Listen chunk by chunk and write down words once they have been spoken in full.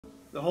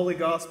The Holy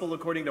Gospel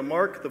according to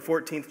Mark, the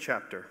 14th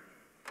chapter.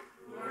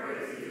 Glory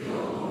to you, O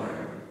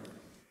Lord.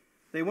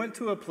 They went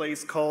to a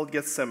place called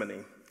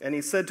Gethsemane, and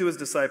he said to his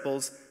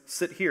disciples,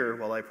 "Sit here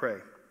while I pray."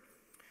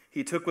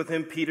 He took with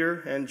him Peter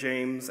and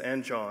James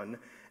and John,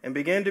 and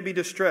began to be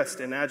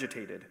distressed and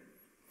agitated.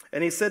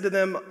 And he said to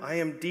them, "I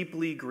am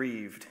deeply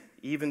grieved,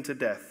 even to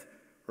death.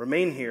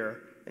 Remain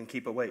here and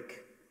keep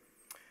awake."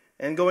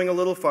 And going a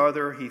little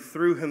farther, he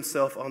threw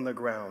himself on the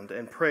ground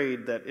and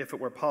prayed that if it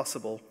were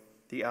possible,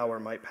 the hour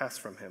might pass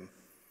from him.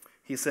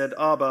 He said,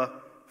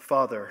 "Abba,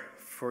 Father,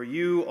 for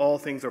you all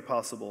things are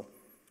possible.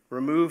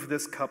 Remove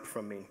this cup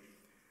from me.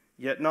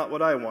 Yet not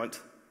what I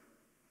want,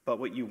 but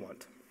what you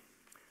want."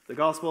 The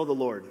Gospel of the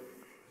Lord.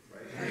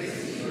 Praise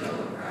to you,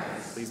 O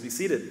Christ. Please be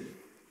seated.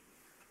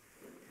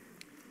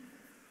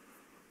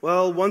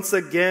 Well, once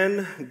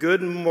again,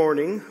 good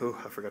morning. Oh,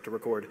 I forgot to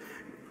record.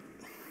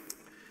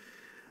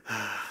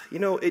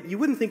 You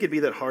wouldn't think it'd be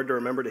that hard to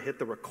remember to hit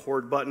the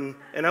record button.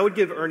 And I would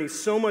give Ernie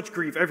so much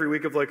grief every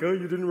week of like, "Oh,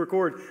 you didn't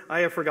record."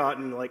 I have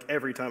forgotten like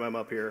every time I'm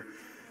up here.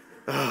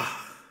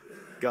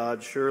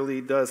 God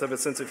surely does have a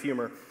sense of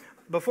humor.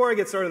 Before I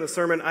get started in the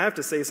sermon, I have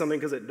to say something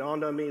because it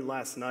dawned on me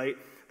last night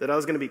that I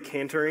was going to be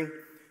cantering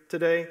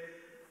today.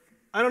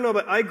 I don't know,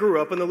 but I grew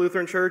up in the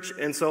Lutheran church,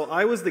 and so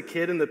I was the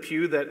kid in the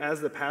pew that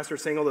as the pastor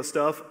sang all the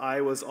stuff,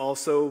 I was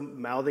also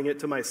mouthing it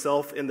to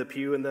myself in the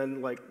pew, and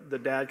then like the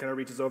dad kind of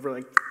reaches over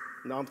and like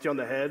knocks you on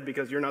the head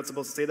because you're not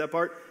supposed to say that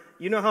part.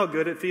 You know how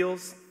good it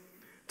feels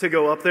to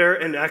go up there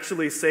and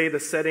actually say the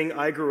setting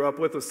I grew up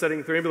with was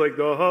setting 3 and be like,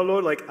 "Oh,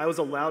 Lord," like I was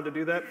allowed to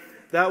do that.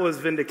 That was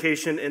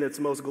vindication in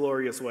its most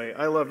glorious way.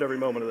 I loved every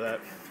moment of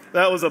that.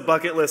 That was a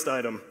bucket list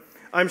item.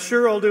 I'm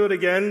sure I'll do it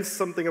again,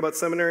 something about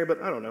seminary,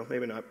 but I don't know,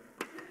 maybe not.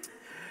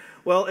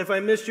 Well, if I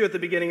missed you at the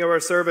beginning of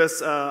our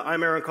service,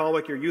 I'm Aaron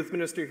Colwick, your youth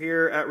minister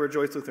here at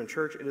Rejoice Lutheran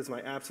Church. It is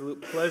my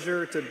absolute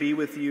pleasure to be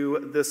with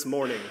you this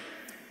morning.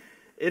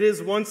 It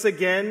is once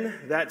again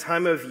that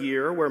time of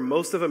year where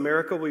most of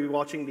America will be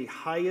watching the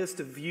highest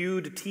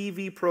viewed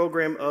TV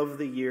program of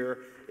the year.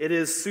 It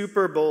is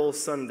Super Bowl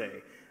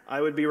Sunday. I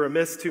would be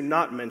remiss to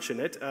not mention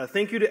it.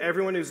 Thank you to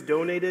everyone who's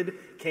donated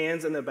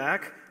cans in the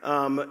back.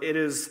 It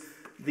is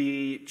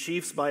the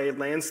Chiefs by a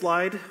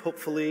landslide,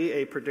 hopefully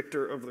a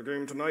predictor of the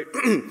game tonight.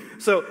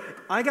 So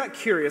I got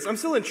curious. I'm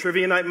still in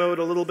trivia night mode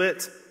a little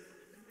bit.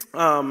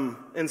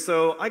 And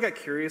so I got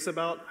curious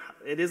about,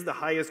 it is the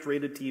highest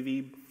rated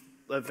TV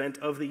event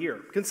of the year,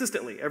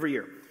 consistently, every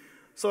year.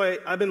 So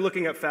I've been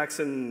looking at facts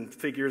and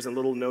figures and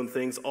little known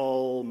things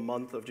all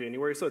month of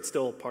January, so it's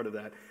still part of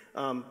that.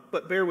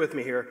 But bear with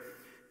me here.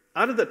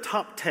 Out of the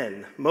top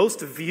 10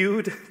 most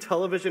viewed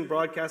television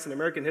broadcasts in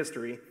American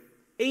history,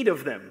 8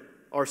 of them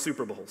are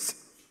Super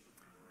Bowls.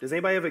 Does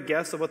anybody have a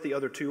guess of what the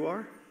other 2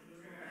 are?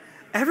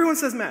 Everyone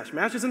says MASH.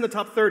 MASH is in the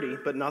top 30,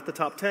 but not the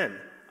top 10.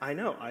 I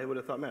know, I would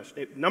have thought MASH.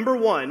 Number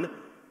one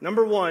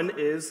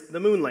is the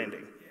moon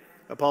landing,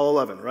 Apollo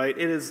 11, right?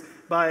 It is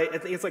by, I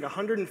think it's like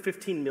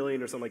 115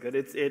 million or something like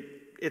that.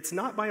 It's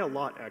not by a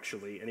lot,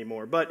 actually,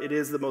 anymore, but it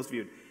is the most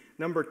viewed.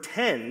 Number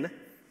 10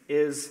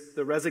 is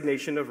the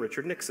resignation of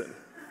Richard Nixon.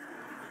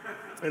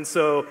 And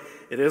so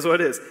it is what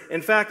it is.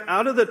 In fact,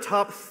 out of the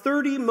top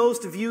 30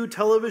 most viewed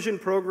television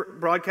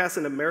broadcasts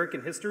in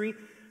American history,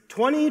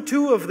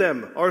 22 of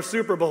them are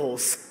Super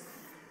Bowls.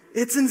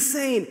 It's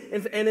insane.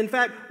 And in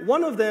fact,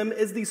 one of them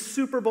is the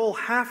Super Bowl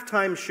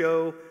halftime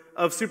show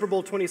of Super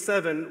Bowl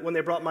 27 when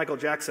they brought Michael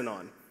Jackson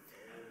on.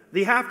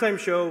 The halftime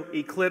show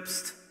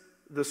eclipsed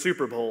the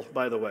Super Bowl,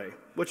 by the way,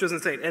 which was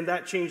insane. And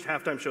that changed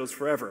halftime shows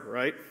forever,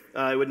 right?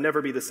 It would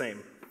never be the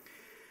same.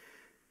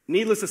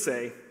 Needless to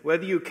say,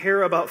 whether you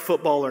care about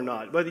football or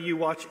not, whether you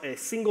watch a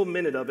single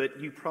minute of it,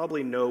 you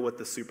probably know what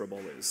the Super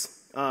Bowl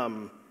is.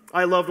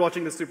 I loved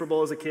watching the Super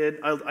Bowl as a kid.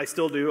 I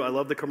still do. I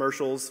love the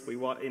commercials.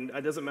 And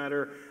it doesn't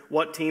matter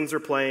what teams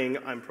are playing.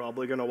 I'm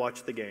probably going to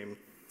watch the game.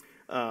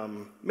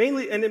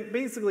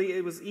 Basically,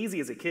 it was easy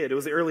as a kid. It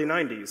was the early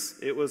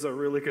 90s. It was a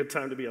really good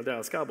time to be a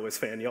Dallas Cowboys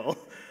fan, y'all.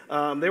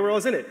 They were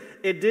always in it.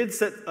 It did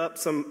set up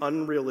some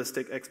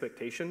unrealistic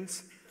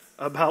expectations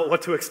about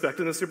what to expect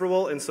in the Super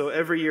Bowl, and so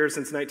every year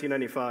since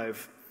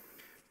 1995,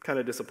 kind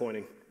of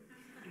disappointing.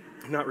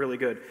 Not really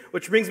good.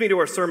 Which brings me to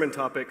our sermon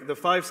topic, the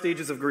 5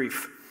 stages of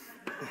grief.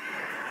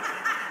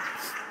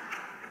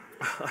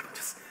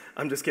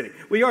 I'm just kidding.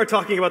 We are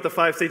talking about the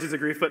 5 stages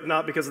of grief, but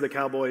not because of the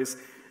Cowboys.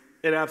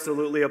 It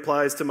absolutely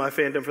applies to my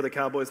fandom for the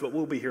Cowboys, but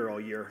we'll be here all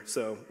year,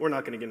 so we're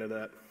not going to get into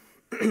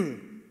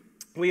that.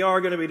 We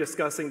are going to be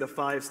discussing the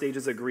 5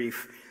 stages of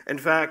grief. In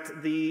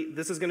fact,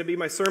 this is going to be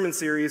my sermon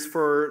series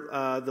for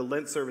the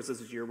Lent services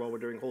this year while we're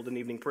doing Holden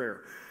Evening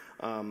Prayer.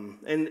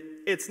 And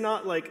it's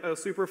not like a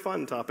super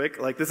fun topic.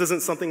 Like, this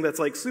isn't something that's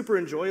like super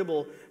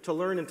enjoyable to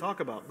learn and talk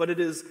about, but it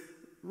is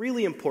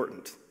really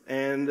important.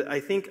 And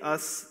I think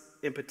us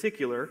in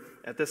particular,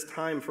 at this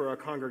time for our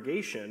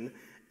congregation,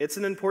 it's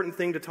an important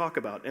thing to talk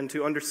about and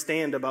to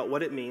understand about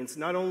what it means,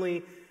 not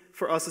only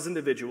for us as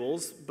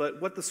individuals,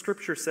 but what the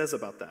Scripture says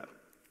about that.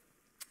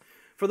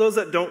 For those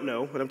that don't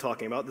know what I'm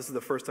talking about, this is the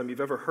first time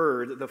you've ever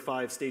heard the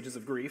 5 stages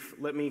of grief.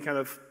 Let me kind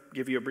of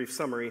give you a brief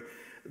summary.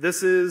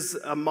 This is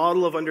a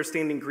model of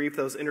understanding grief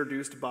that was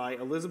introduced by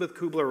Elizabeth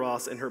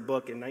Kubler-Ross in her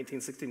book in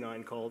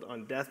 1969 called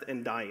On Death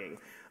and Dying,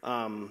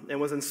 and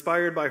was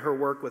inspired by her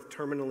work with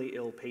terminally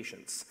ill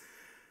patients.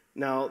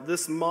 Now,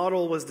 this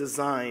model was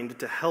designed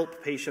to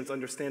help patients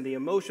understand the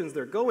emotions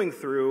they're going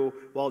through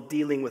while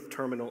dealing with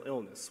terminal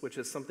illness, which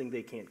is something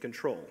they can't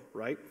control,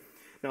 right?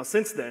 Now,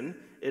 since then,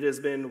 it has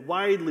been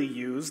widely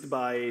used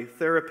by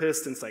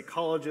therapists and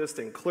psychologists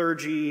and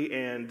clergy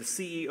and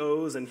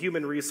CEOs and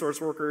human resource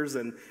workers,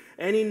 and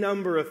any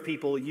number of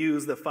people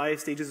use the 5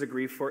 stages of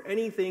grief for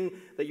anything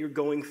that you're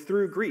going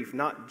through grief,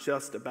 not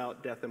just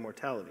about death and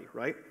mortality,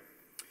 right?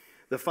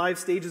 The 5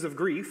 stages of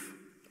grief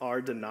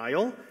are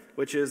denial,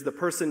 which is the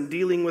person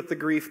dealing with the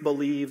grief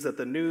believes that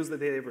the news that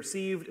they have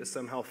received is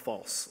somehow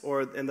false,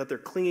 and that they're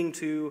clinging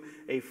to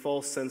a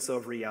false sense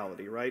of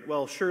reality, right?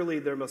 Well, surely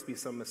there must be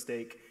some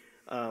mistake.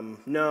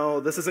 No,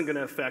 this isn't going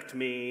to affect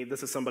me.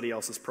 This is somebody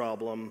else's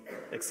problem,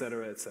 et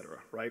cetera,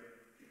 right?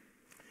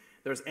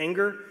 There's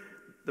anger.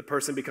 The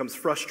person becomes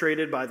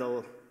frustrated by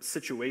the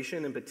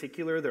situation in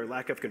particular, their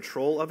lack of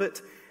control of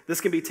it.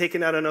 This can be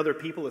taken out on other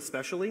people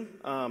especially,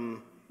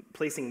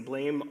 placing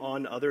blame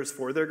on others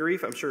for their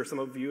grief. I'm sure some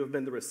of you have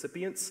been the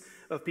recipients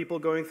of people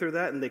going through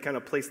that, and they kind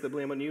of place the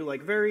blame on you,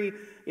 like very,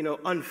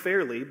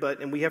 unfairly,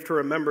 and we have to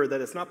remember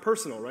that it's not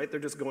personal, right? They're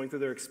just going through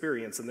their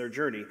experience and their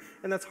journey,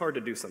 and that's hard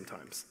to do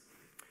sometimes.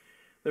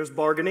 There's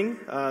bargaining.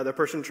 The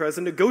person tries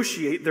to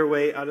negotiate their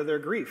way out of their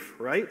grief,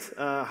 right?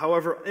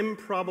 However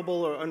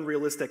improbable or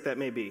unrealistic that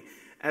may be.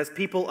 As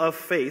people of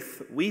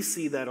faith, we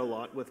see that a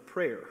lot with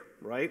prayer,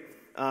 right?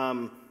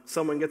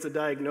 Someone gets a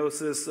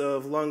diagnosis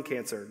of lung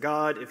cancer.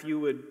 God, if you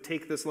would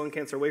take this lung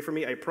cancer away from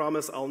me, I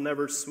promise I'll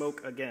never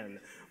smoke again.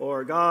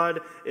 Or God,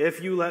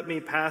 if you let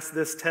me pass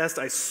this test,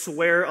 I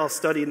swear I'll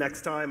study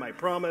next time, I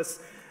promise.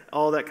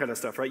 All that kind of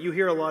stuff, right? You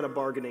hear a lot of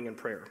bargaining in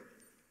prayer.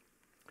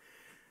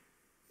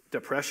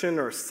 Depression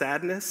or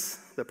sadness,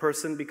 the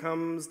person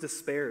becomes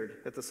despaired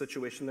at the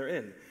situation they're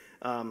in,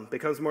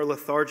 becomes more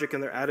lethargic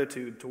in their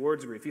attitude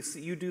towards grief.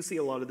 You do see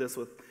a lot of this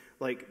with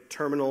like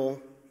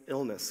terminal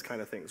illness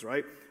kind of things,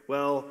 right?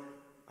 Well,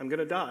 I'm going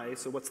to die,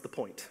 so what's the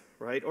point,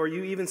 right? Or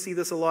you even see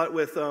this a lot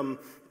with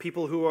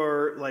people who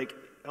are like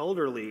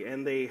elderly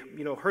and they,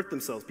 hurt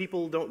themselves.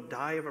 People don't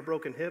die of a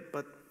broken hip,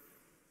 but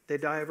they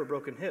die of a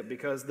broken hip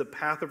because the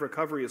path of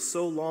recovery is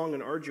so long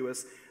and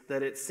arduous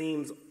that it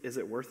seems, is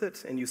it worth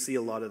it? And you see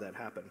a lot of that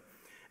happen.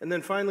 And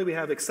then finally we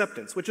have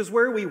acceptance, which is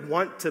where we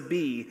want to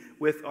be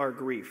with our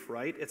grief,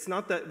 right? It's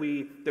not that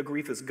the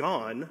grief is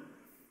gone.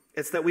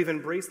 It's that we've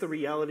embraced the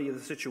reality of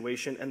the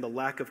situation and the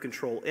lack of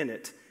control in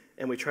it,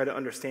 and we try to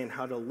understand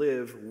how to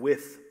live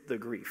with the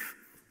grief,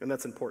 and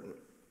that's important.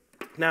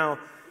 Now,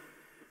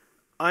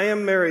 I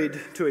am married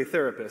to a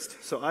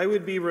therapist, so I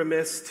would be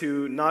remiss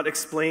to not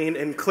explain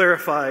and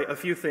clarify a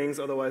few things,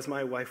 otherwise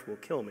my wife will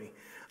kill me.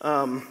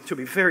 She'll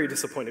be very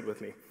disappointed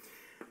with me.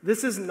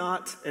 This is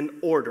not an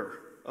order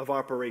of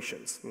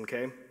operations,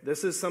 okay?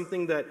 This is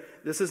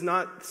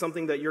not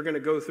something that you're going to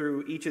go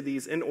through each of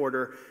these in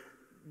order.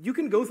 You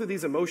can go through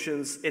these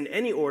emotions in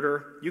any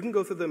order. You can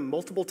go through them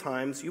multiple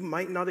times. You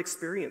might not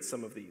experience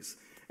some of these.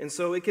 And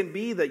so it can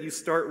be that you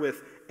start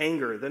with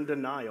anger, then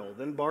denial,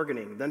 then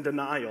bargaining, then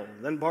denial,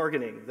 then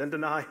bargaining, then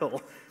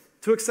denial,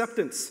 to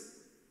acceptance,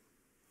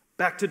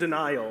 back to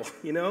denial.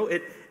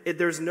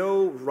 There's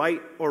no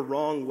right or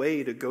wrong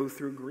way to go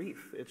through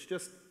grief.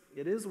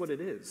 It is what it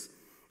is.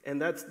 And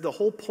that's the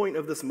whole point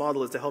of this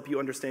model, is to help you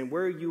understand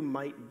where you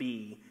might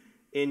be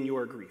in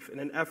your grief, in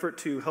an effort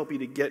to help you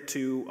to get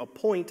to a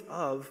point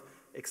of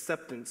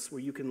acceptance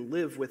where you can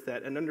live with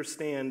that and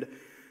understand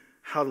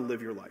how to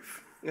live your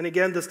life. And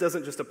again, this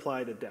doesn't just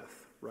apply to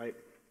death, right?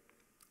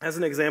 As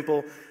an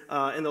example,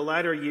 in the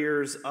latter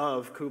years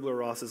of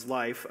Kubler-Ross's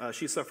life,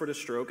 she suffered a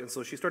stroke, and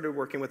so she started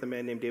working with a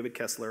man named David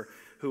Kessler,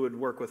 who would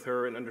work with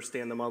her and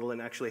understand the model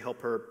and actually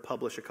help her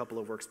publish a couple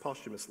of works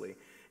posthumously.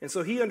 And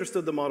so he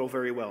understood the model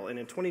very well, and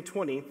in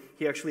 2020,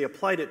 he actually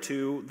applied it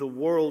to the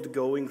world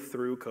going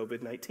through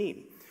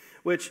COVID-19,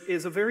 which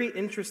is a very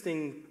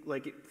interesting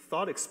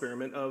thought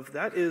experiment of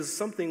that is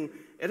something,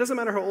 it doesn't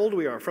matter how old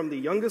we are, from the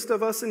youngest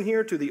of us in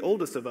here to the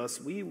oldest of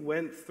us, we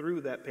went through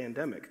that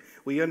pandemic.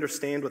 We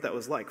understand what that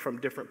was like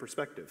from different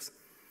perspectives.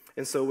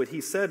 And so what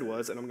he said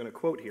was, and I'm going to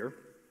quote here,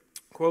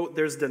 quote,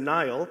 "There's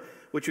denial,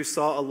 which we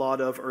saw a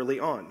lot of early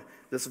on.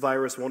 This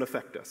virus won't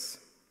affect us.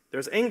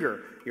 There's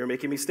anger. You're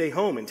making me stay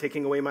home and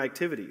taking away my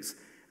activities.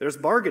 There's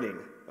bargaining.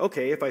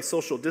 Okay, if I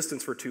social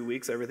distance for 2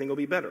 weeks, everything will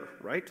be better,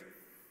 right?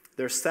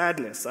 There's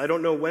sadness. I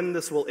don't know when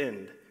this will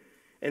end.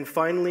 And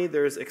finally,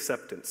 there's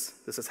acceptance.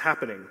 This is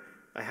happening.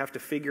 I have to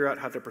figure out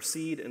how to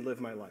proceed and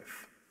live my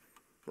life,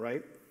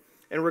 right?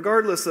 And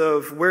regardless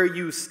of where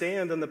you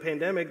stand in the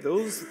pandemic,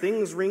 those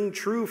things ring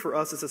true for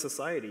us as a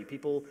society.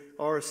 People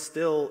are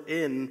still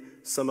in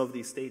some of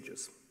these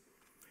stages.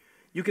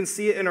 You can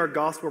see it in our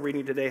gospel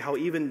reading today, how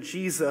even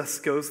Jesus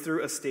goes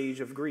through a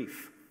stage of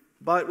grief,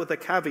 but with a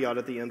caveat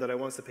at the end that I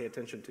want us to pay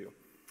attention to.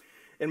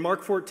 In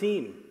Mark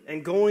 14,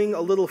 and going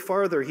a little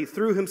farther, he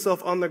threw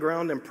himself on the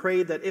ground and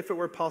prayed that if it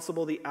were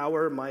possible, the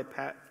hour might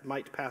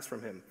pass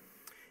from him.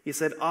 He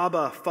said,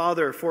 Abba,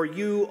 Father, for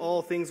you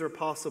all things are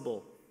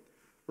possible.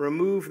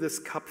 Remove this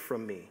cup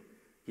from me,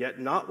 yet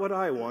not what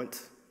I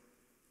want,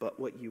 but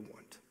what you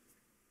want.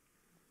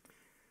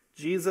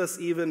 Jesus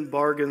even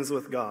bargains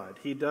with God.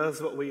 He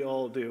does what we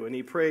all do, and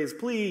he prays,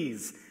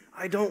 please,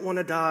 I don't want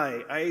to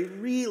die. I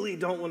really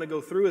don't want to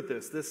go through with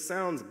this. This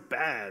sounds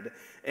bad,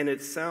 and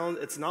it's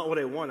not what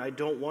I want. I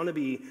don't want to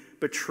be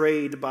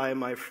betrayed by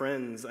my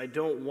friends. I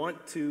don't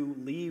want to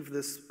leave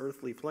this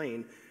earthly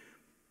plane,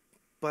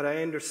 but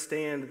I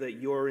understand that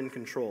you're in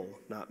control,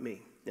 not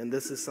me, and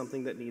this is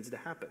something that needs to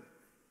happen.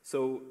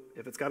 So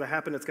if it's got to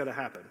happen, it's got to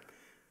happen.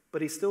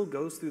 But he still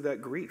goes through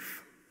that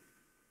grief.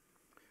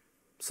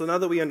 So now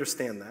that we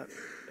understand that,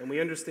 and we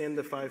understand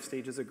the 5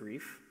 stages of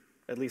grief,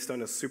 at least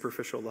on a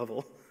superficial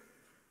level,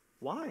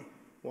 why?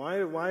 Why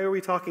are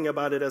we talking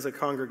about it as a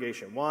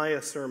congregation? Why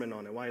a sermon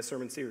on it? Why a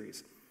sermon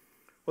series?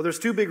 Well, there's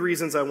 2 big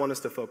reasons I want us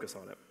to focus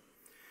on it.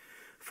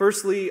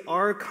 Firstly,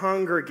 our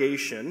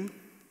congregation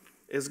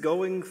is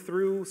going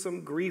through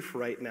some grief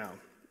right now.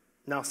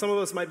 Now, some of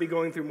us might be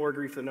going through more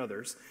grief than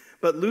others,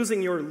 but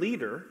losing your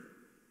leader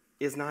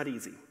is not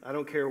easy. I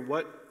don't care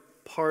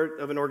what part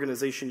of an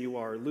organization you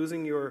are,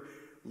 losing your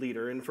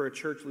leader, and for a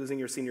church, losing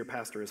your senior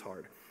pastor is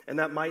hard. And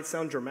that might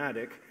sound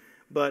dramatic,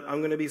 but I'm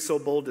going to be so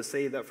bold to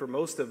say that for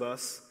most of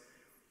us,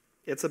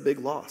 it's a big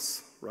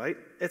loss, right?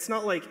 It's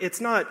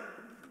not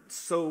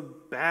so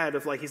bad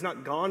if he's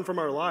not gone from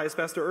our lives.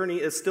 Pastor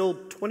Ernie is still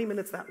 20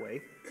 minutes that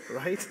way,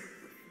 right?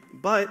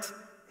 But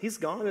he's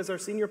gone as our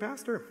senior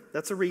pastor.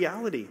 That's a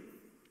reality.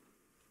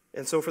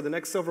 And so for the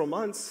next several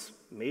months,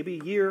 maybe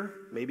a year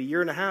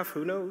and a half,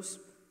 who knows,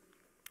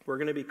 we're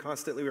going to be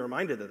constantly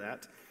reminded of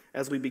that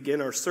as we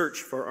begin our search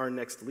for our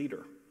next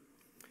leader.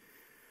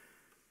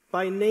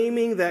 By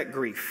naming that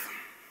grief,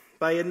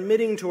 by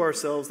admitting to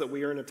ourselves that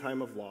we are in a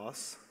time of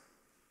loss,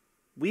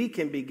 we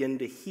can begin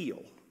to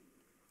heal.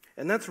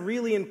 And that's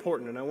really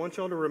important, and I want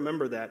y'all to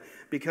remember that,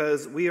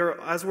 because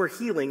as we're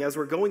healing, as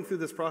we're going through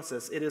this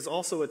process, it is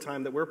also a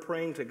time that we're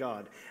praying to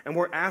God, and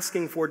we're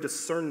asking for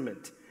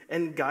discernment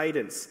and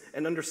guidance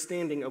and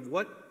understanding of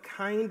what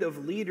kind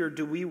of leader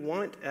do we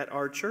want at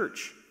our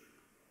church.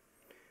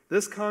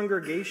 This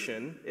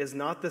congregation is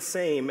not the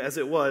same as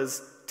it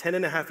was 10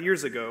 and a half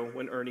years ago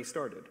when Ernie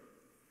started.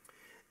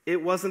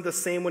 It wasn't the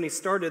same when he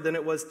started than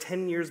it was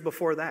 10 years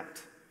before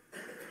that.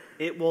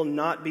 It will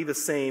not be the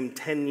same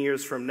 10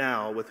 years from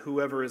now with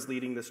whoever is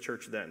leading this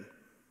church then.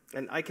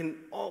 And I can't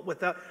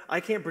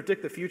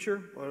predict the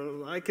future.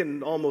 I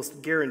can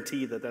almost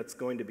guarantee that that's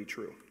going to be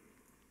true.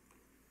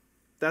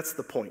 That's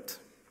the point.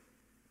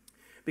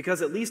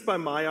 Because at least by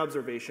my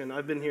observation,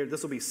 I've been here,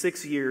 this will be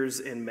 6 years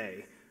in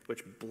May,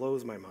 which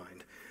blows my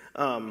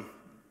mind.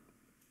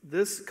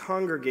 This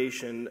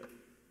congregation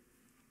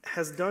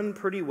has done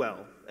pretty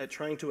well at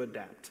trying to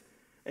adapt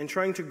and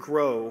trying to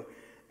grow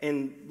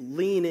and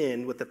lean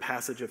in with the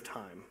passage of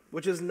time,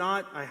 which is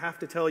not, I have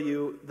to tell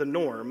you, the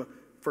norm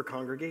for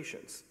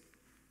congregations.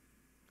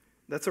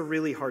 That's a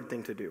really hard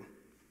thing to do.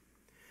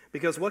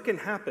 Because what can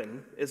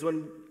happen is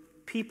when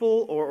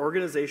people or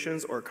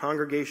organizations or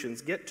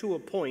congregations get to a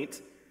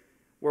point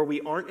where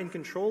we aren't in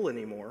control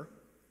anymore,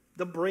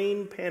 the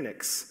brain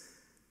panics.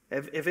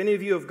 If any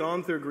of you have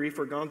gone through grief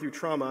or gone through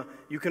trauma,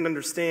 you can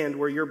understand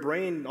where your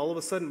brain all of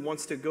a sudden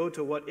wants to go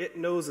to what it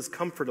knows is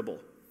comfortable.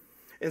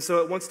 And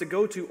so it wants to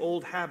go to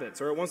old habits,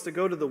 or it wants to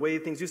go to the way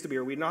things used to be.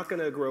 Are we not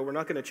going to grow? We're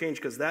not going to change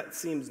because that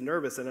seems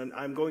nervous, and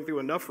I'm going through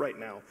enough right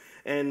now,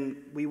 and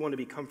we want to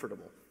be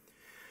comfortable.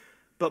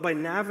 But by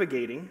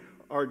navigating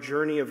our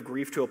journey of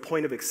grief to a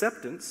point of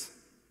acceptance,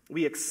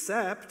 we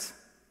accept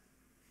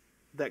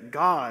that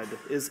God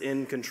is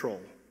in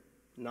control,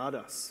 not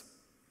us.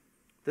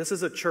 This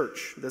is a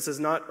church. This is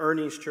not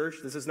Ernie's church.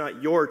 This is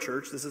not your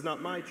church. This is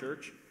not my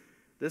church.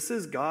 This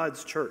is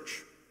God's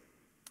church.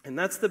 And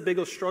that's the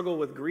biggest struggle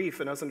with grief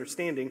and us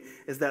understanding,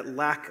 is that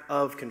lack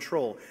of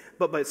control.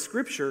 But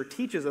Scripture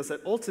teaches us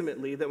that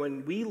ultimately that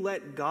when we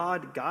let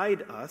God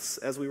guide us,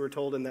 as we were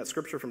told in that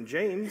scripture from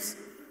James,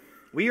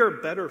 we are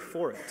better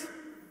for it.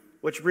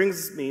 Which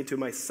brings me to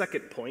my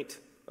second point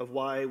of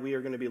why we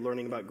are going to be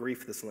learning about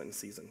grief this Lenten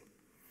season.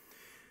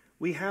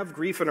 We have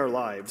grief in our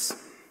lives.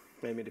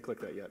 I didn't mean to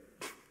click that yet.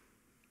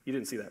 You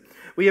didn't see that.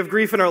 We have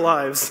grief in our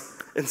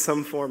lives in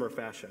some form or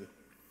fashion.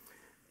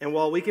 And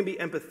while we can be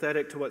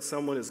empathetic to what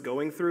someone is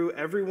going through,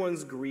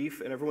 everyone's grief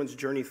and everyone's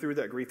journey through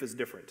that grief is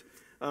different.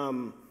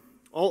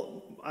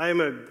 I am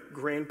a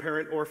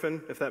grandparent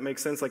orphan, if that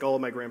makes sense. Like, all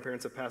of my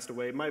grandparents have passed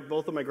away.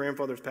 Both of my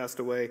grandfathers passed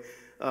away,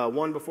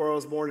 one before I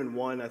was born and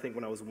one, I think,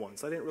 when I was 1.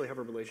 So I didn't really have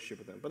a relationship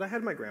with them. But I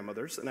had my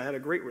grandmothers, and I had a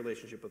great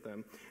relationship with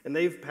them. And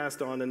they've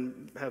passed on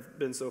and have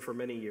been so for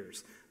many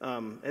years.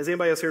 Has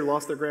anybody else here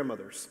lost their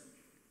grandmothers?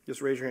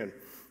 Just raise your hand.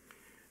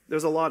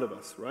 There's a lot of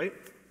us, right?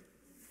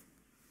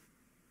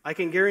 I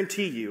can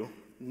guarantee you,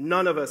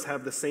 none of us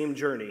have the same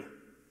journey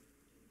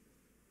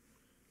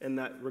in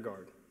that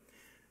regard.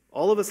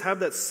 All of us have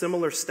that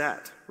similar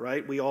stat,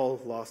 right? We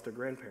all lost a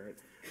grandparent.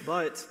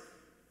 But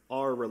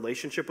our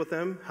relationship with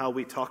them, how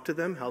we talk to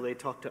them, how they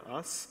talk to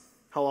us,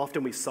 how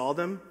often we saw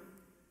them,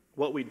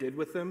 what we did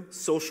with them,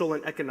 social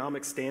and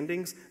economic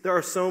standings. There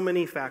are so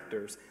many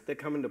factors that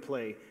come into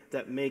play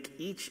that make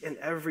each and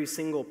every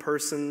single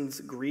person's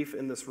grief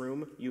in this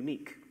room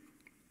unique.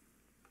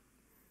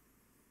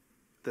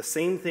 The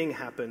same thing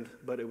happened,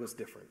 but it was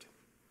different.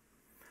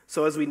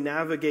 So as we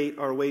navigate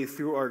our way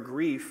through our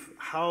grief,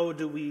 how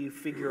do we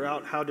figure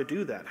out how to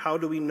do that? How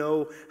do we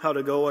know how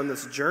to go on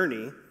this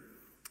journey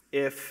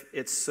if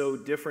it's so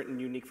different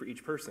and unique for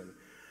each person?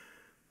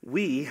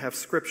 We have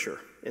Scripture,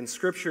 and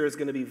Scripture is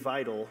going to be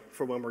vital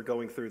for when we're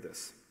going through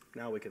this.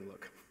 Now we can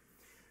look.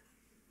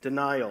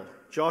 Denial.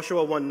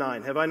 Joshua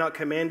 1:9. Have I not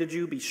commanded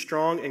you? Be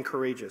strong and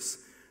courageous.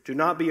 Do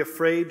not be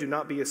afraid. Do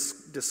not be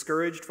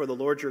discouraged, for the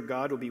Lord your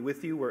God will be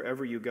with you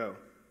wherever you go.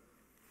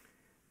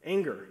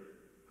 Anger.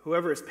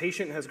 Whoever is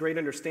patient has great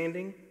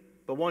understanding,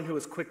 but one who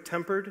is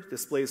quick-tempered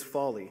displays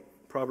folly.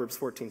 Proverbs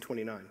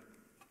 14:29.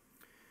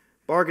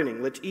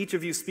 Bargaining. Let each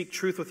of you speak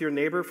truth with your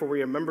neighbor, for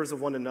we are members of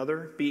one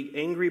another. Be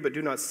angry, but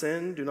do not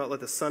sin. Do not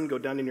let the sun go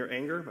down in your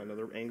anger.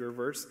 Another anger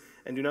verse.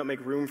 And do not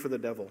make room for the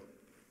devil.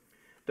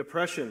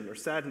 Depression or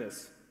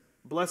sadness.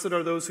 Blessed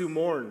are those who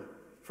mourn,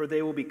 for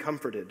they will be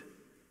comforted.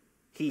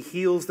 He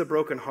heals the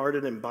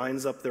brokenhearted and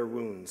binds up their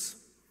wounds.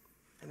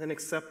 And then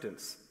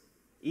acceptance.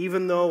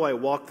 Even though I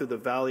walk through the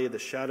valley of the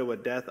shadow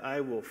of death,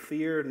 I will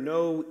fear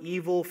no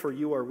evil, for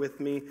you are with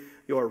me.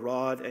 Your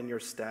rod and your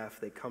staff,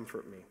 they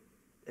comfort me.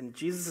 And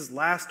Jesus'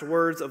 last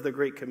words of the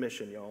Great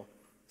Commission, y'all.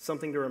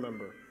 Something to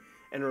remember.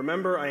 And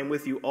remember, I am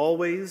with you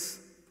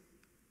always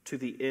to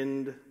the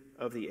end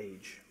of the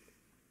age.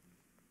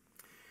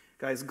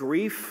 Guys,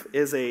 grief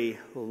is a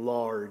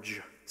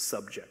large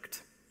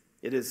subject.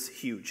 It is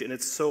huge, and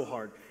it's so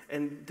hard.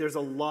 And there's a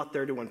lot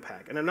there to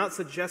unpack. And I'm not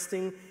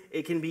suggesting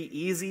it can be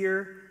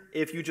easier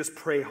if you just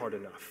pray hard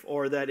enough,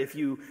 or that if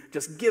you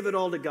just give it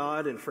all to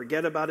God and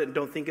forget about it and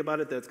don't think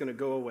about it, that it's going to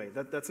go away.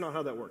 That's not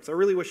how that works. I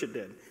really wish it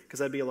did, because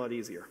that'd be a lot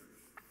easier.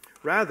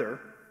 Rather,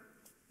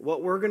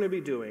 what we're going to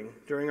be doing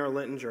during our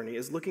Lenten journey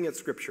is looking at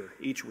Scripture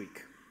each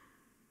week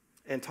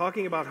and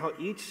talking about how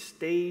each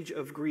stage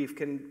of grief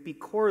can be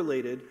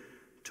correlated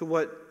to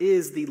what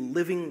is the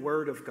living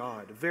Word of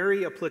God,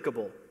 very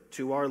applicable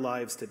to our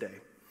lives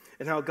today,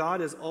 and how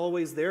God is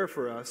always there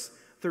for us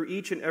through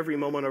each and every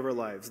moment of our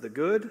lives, the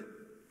good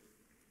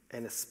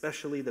and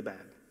especially the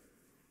bad.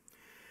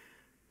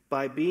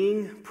 By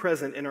being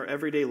present in our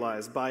everyday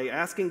lives, by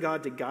asking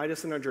God to guide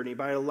us in our journey,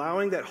 by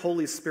allowing that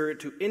Holy Spirit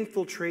to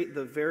infiltrate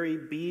the very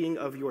being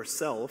of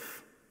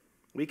yourself,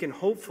 we can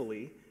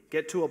hopefully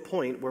get to a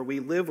point where we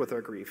live with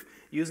our grief,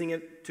 using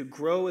it to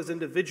grow as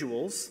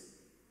individuals,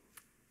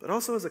 but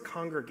also as a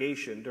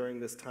congregation during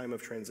this time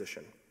of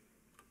transition.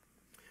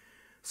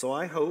 So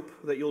I hope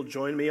that you'll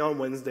join me on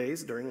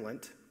Wednesdays during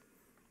Lent,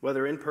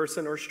 whether in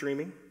person or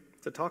streaming,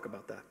 to talk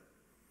about that.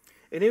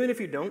 And even if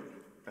you don't,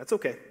 that's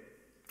okay.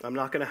 I'm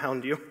not going to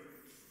hound you.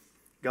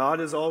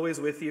 God is always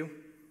with you.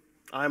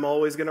 I'm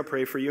always going to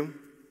pray for you.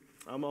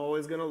 I'm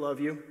always going to love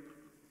you.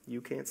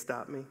 You can't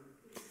stop me.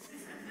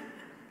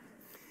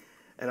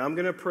 And I'm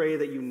going to pray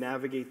that you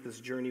navigate this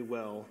journey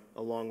well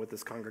along with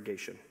this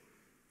congregation.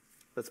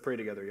 Let's pray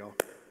together, y'all.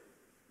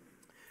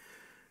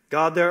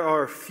 God, there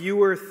are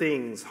fewer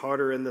things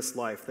harder in this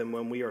life than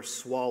when we are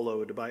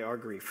swallowed by our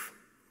grief.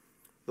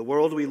 The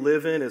world we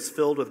live in is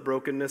filled with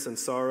brokenness and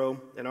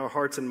sorrow, and our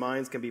hearts and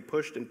minds can be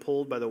pushed and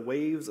pulled by the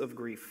waves of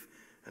grief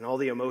and all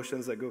the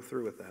emotions that go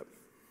through with that.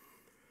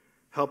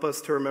 Help us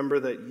to remember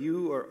that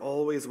you are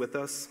always with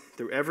us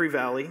through every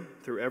valley,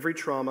 through every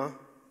trauma,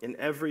 in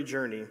every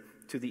journey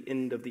to the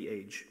end of the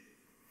age.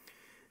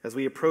 As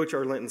we approach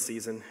our Lenten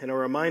season and are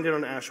reminded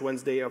on Ash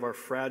Wednesday of our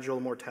fragile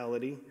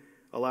mortality,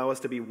 allow us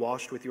to be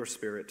washed with your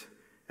Spirit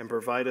and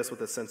provide us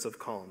with a sense of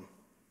calm.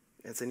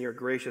 It's in your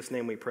gracious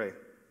name we pray.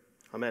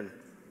 Amen.